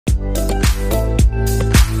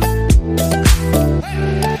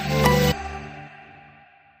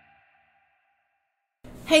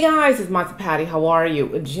Hey guys, it's Matsu Patty. How are you?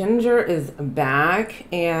 Jinjer is back,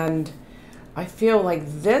 and I feel like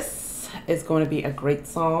this is going to be a great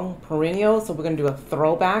song, Perennial. So we're going to do a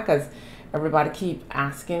throwback, as everybody keep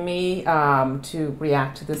asking me to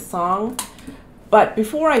react to this song. But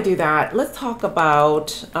before I do that, let's talk about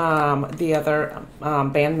the other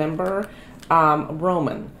band member,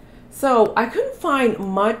 Roman. So I couldn't find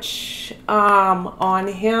much on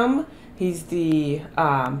him. He's the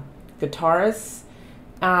guitarist.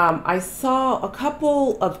 I saw a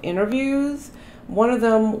couple of interviews. One of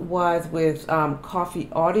them was with Coffee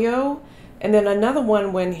Audio, and then another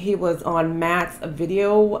one when he was on Matt's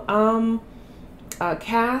video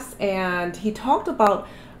cast, and he talked about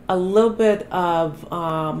a little bit of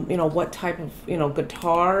what type of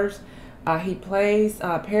guitars he plays.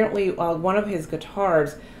 Apparently, one of his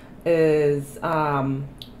guitars is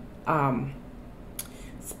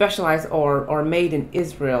specialized or made in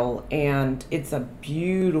Israel, and it's a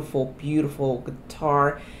beautiful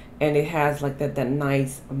guitar, and it has like that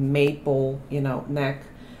nice maple neck.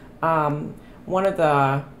 One of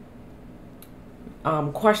the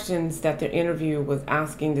questions that the interview was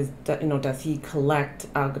asking is does he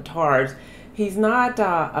collect guitars? He's not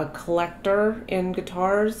a collector in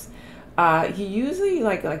guitars. He usually,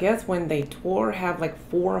 I guess when they tour, have like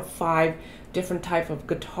 4 or 5 different type of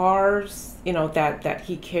guitars that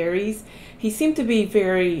he carries. He seemed to be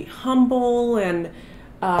very humble and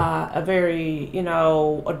a very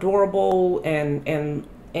adorable, and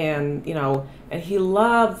he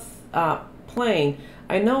loves playing.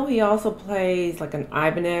 I know he also plays like an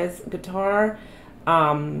Ibanez guitar,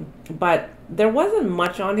 but there wasn't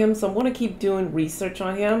much on him, so I'm going to keep doing research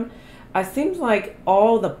on him. It seems like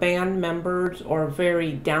all the band members are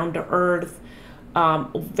very down to earth,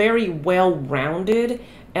 very well-rounded,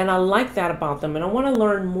 and I like that about them, and I want to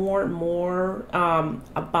learn more and more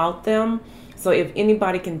about them. So if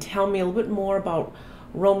anybody can tell me a little bit more about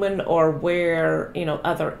Roman, or where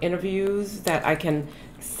other interviews that I can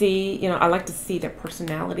see, I like to see their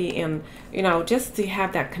personality, and just to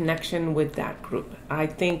have that connection with that group. I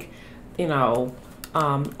think I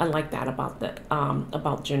like that about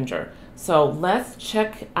Jinjer. So let's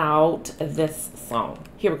check out this song.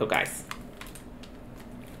 Here we go, guys.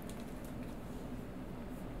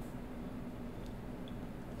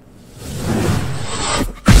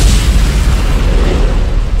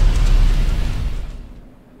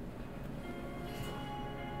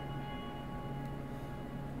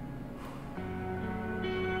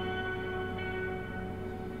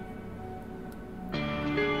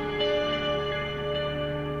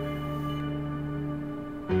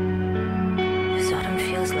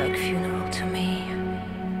 Feels like funeral to me,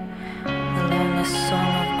 the longest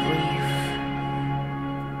song of grief,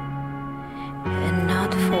 and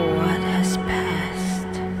not for what has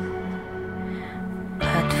passed,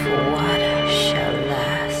 but for what shall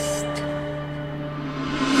last.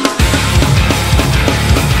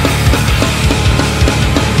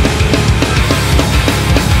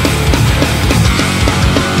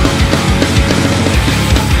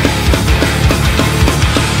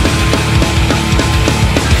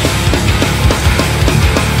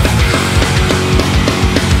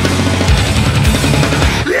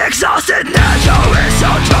 Exhausted nature is so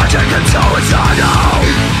tragic and so eternal.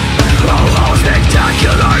 All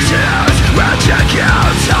spectacular tears will check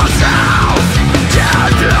out yourself.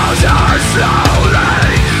 Death blows are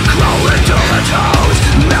slowly crawling to the toes,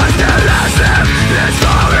 as the last limb is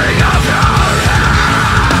falling off her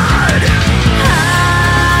head.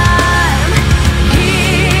 I'm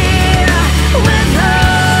here with her,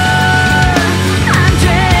 I'm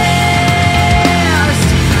dressed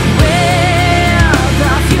with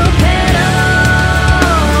a few petals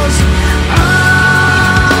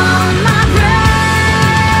on my breast.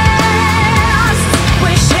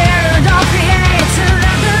 We shared our creative,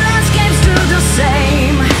 the landscapes to the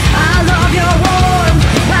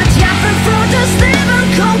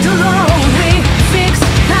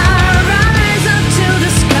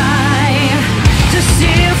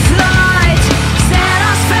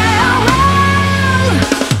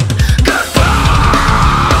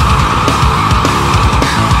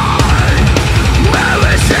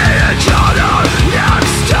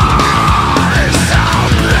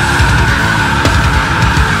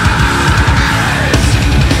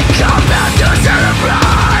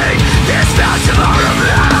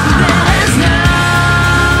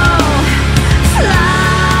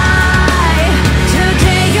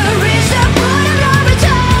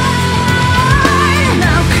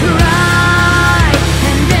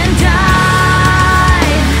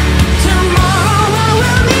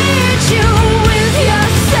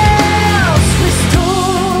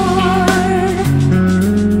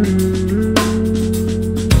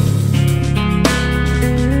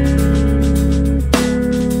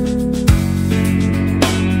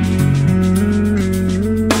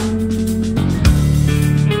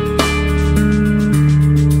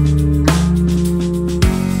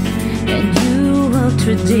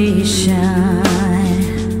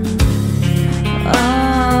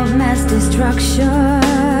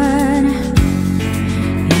self-destruction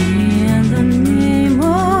in the name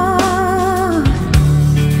of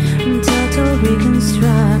total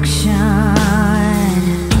reconstruction.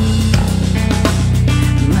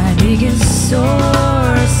 My biggest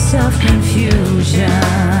source of confusion,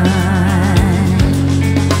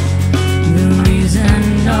 the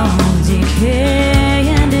reason of decay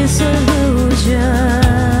and dissolution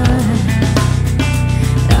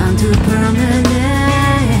unto permanent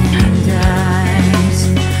eyes.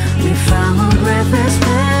 We found breathless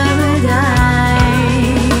paradise.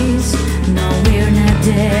 No, we're not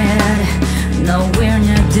dead. No, we're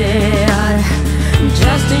not dead.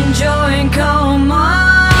 Just enjoying coma.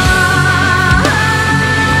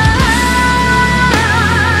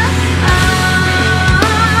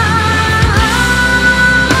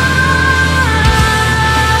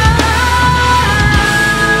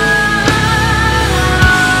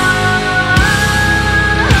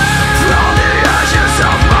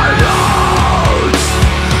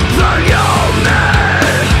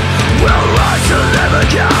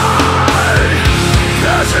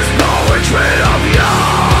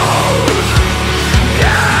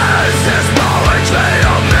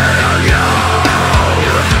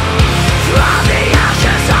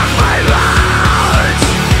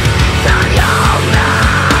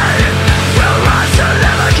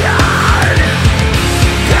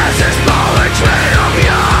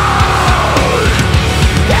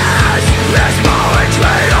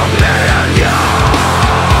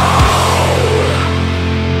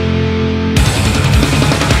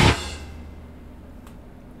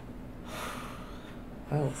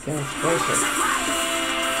 Oh, goodness gracious.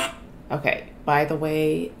 Okay, by the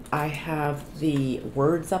way, I have the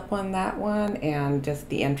words up on that one and just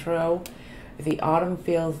the intro. The autumn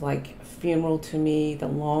feels like funeral to me, the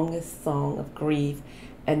longest song of grief,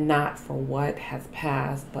 and not for what has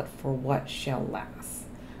passed, but for what shall last.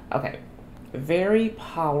 Okay, very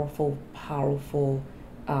powerful, powerful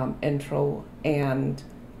intro, and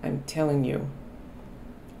I'm telling you,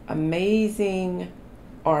 amazing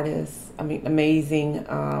artists, amazing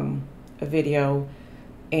video,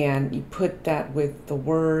 and you put that with the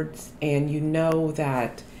words, and you know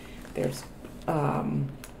that there's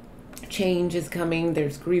change is coming,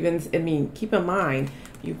 there's grievance. I mean, keep in mind,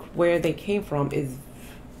 where they came from is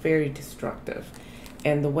very destructive,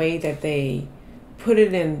 and the way that they put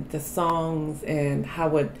it in the songs and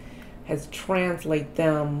how it has translate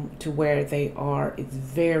them to where they are is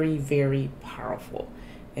very, very powerful.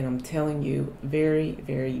 And I'm telling you, very,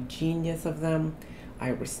 very genius of them. I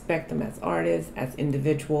respect them as artists, as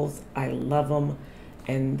individuals. I love them,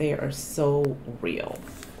 and they are so real.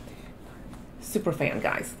 Super fan,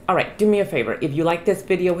 guys. All right, do me a favor. If you like this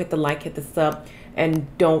video, hit the like, hit the sub, and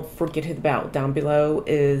don't forget to hit the bell. Down below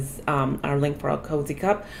is our link for our cozy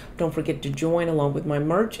cup. Don't forget to join along with my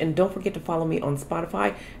merch, and don't forget to follow me on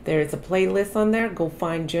Spotify. There is a playlist on there. Go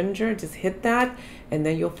find Jinjer. Just hit that, and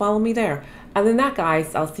then you'll follow me there. Other than that,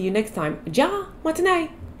 guys, I'll see you next time. Ja, matinee.